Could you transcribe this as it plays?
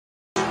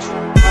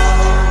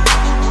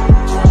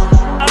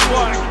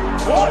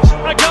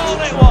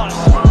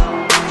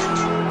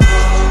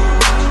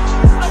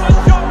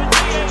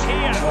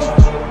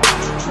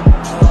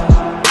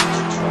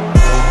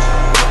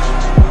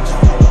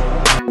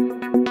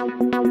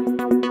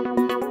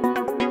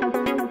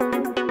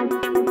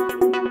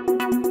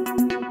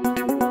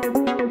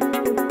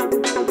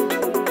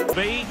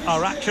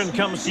Our action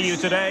comes to you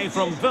today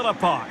from Villa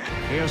Park.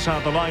 Here's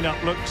how the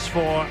lineup looks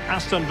for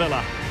Aston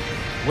Villa.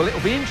 Well, it'll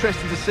be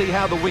interesting to see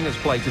how the wingers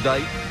play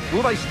today.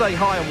 Will they stay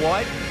high and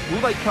wide? Will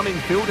they come in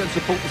field and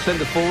support the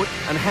centre forward?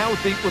 And how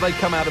deep will they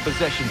come out of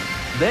possession?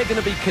 They're going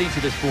to be key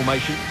to this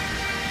formation.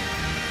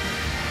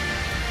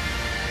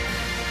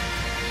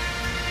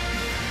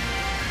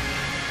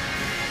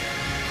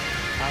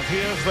 And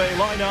here's the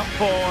lineup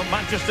for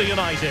Manchester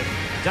United.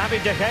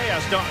 David De Gea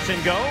starts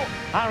in goal.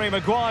 Harry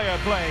Maguire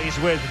plays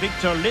with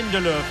Victor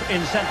Lindelof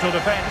in central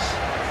defence.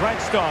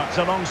 Fred starts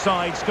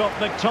alongside Scott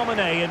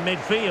McTominay in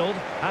midfield.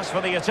 As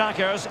for the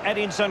attackers,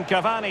 Edinson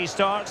Cavani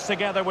starts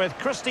together with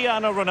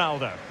Cristiano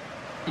Ronaldo.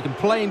 He can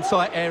play in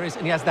tight areas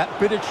and he has that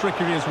bit of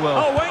trickery as well.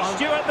 Oh, wait,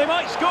 Stuart, they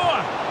might score.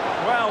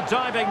 Well,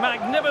 diving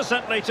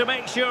magnificently to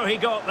make sure he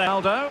got there.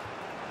 Ronaldo.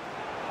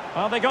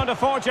 Are they going to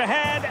forge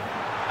ahead?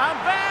 And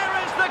there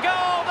is the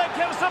goal that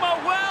gives them a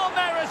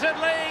well-merited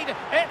lead.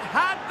 It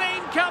had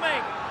been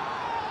coming.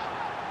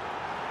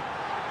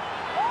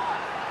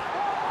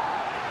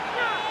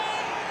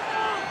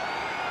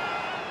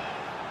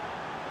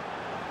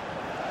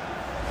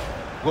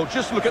 Well,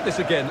 just look at this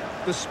again.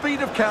 The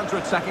speed of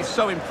counter-attack is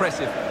so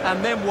impressive.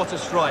 And then what a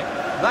strike.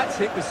 That's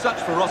hit with such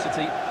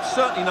ferocity.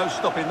 Certainly no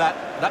stopping that.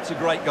 That's a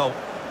great goal.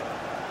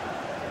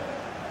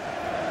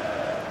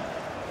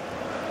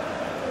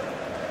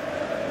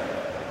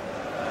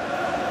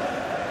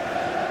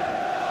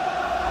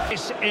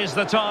 This is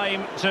the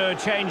time to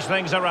change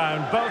things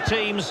around. Both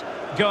teams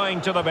going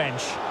to the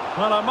bench.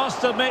 Well, I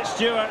must admit,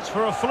 Stuart,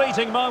 for a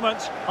fleeting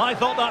moment, I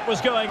thought that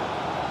was going.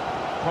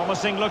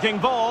 Promising looking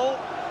ball.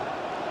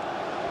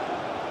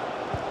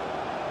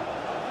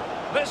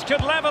 This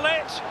could level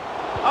it.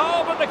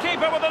 Oh, but the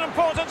keeper with an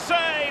important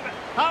save.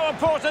 How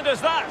important is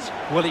that?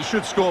 Well, he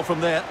should score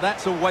from there.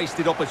 That's a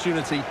wasted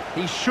opportunity.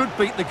 He should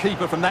beat the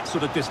keeper from that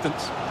sort of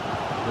distance.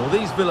 Well,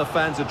 these Villa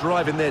fans are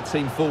driving their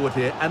team forward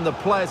here, and the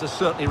players are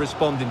certainly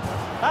responding.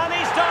 And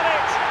he's done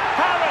it!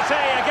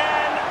 Parity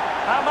again!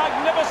 A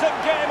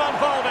magnificent game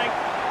unfolding.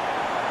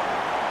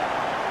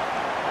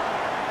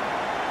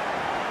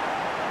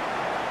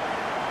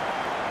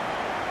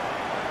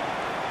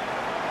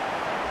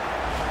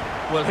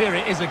 Well, here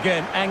it is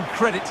again, and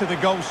credit to the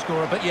goal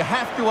scorer, but you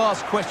have to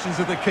ask questions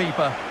of the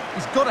keeper.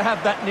 He's got to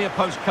have that near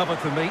post covered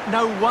for me.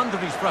 No wonder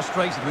he's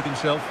frustrated with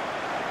himself.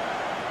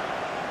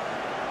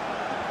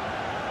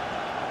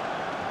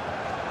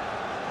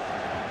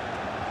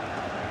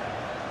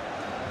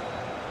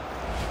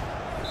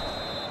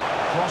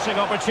 Crossing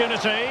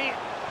opportunity.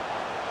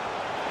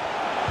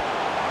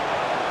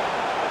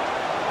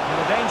 And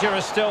the danger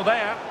is still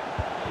there.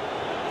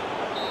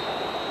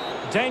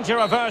 Danger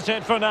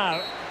averted for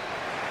now.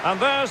 And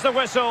there's the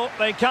whistle.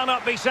 They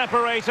cannot be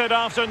separated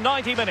after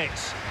 90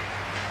 minutes.